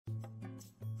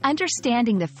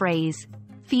Understanding the phrase,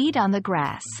 feed on the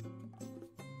grass.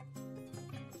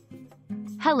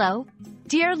 Hello,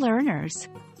 dear learners.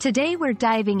 Today we're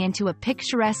diving into a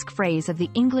picturesque phrase of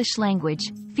the English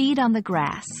language, feed on the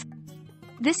grass.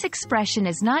 This expression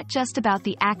is not just about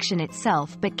the action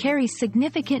itself but carries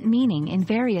significant meaning in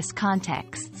various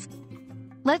contexts.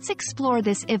 Let's explore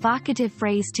this evocative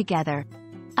phrase together,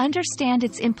 understand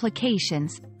its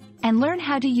implications, and learn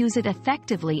how to use it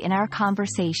effectively in our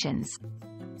conversations.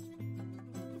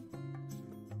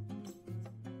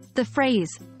 The phrase,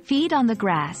 feed on the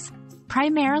grass,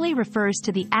 primarily refers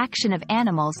to the action of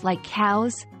animals like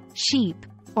cows, sheep,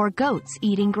 or goats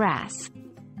eating grass.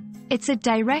 It's a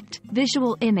direct,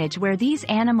 visual image where these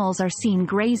animals are seen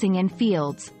grazing in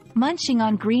fields, munching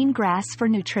on green grass for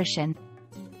nutrition.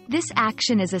 This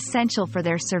action is essential for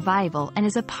their survival and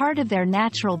is a part of their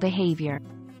natural behavior.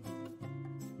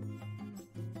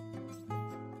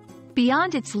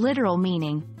 Beyond its literal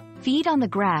meaning, feed on the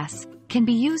grass can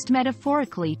be used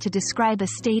metaphorically to describe a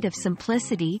state of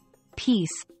simplicity,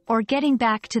 peace, or getting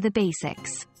back to the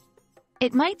basics.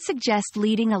 It might suggest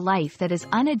leading a life that is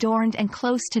unadorned and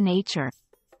close to nature,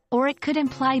 or it could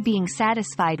imply being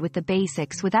satisfied with the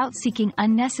basics without seeking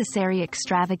unnecessary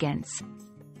extravagance.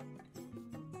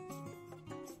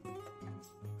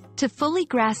 To fully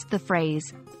grasp the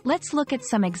phrase, let's look at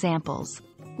some examples.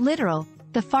 Literal,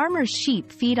 the farmer's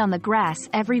sheep feed on the grass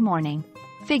every morning.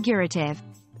 Figurative,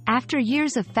 after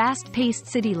years of fast-paced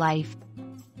city life,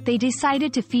 they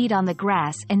decided to feed on the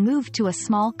grass and moved to a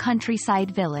small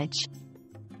countryside village.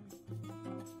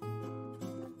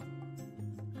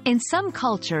 In some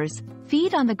cultures,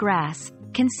 feed on the grass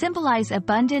can symbolize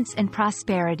abundance and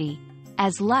prosperity,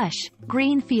 as lush,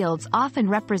 green fields often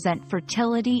represent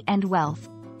fertility and wealth.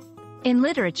 In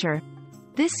literature,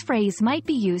 this phrase might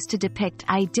be used to depict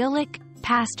idyllic,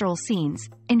 pastoral scenes,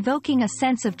 invoking a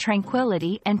sense of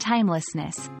tranquility and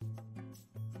timelessness.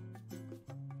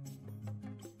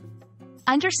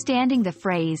 Understanding the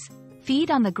phrase,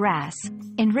 feed on the grass,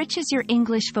 enriches your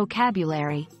English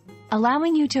vocabulary,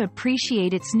 allowing you to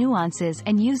appreciate its nuances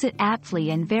and use it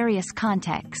aptly in various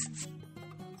contexts.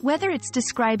 Whether it's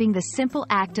describing the simple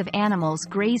act of animals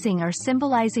grazing or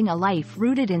symbolizing a life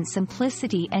rooted in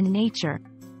simplicity and nature,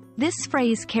 this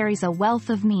phrase carries a wealth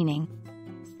of meaning.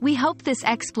 We hope this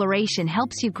exploration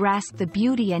helps you grasp the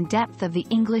beauty and depth of the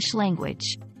English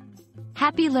language.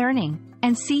 Happy learning,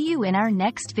 and see you in our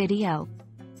next video.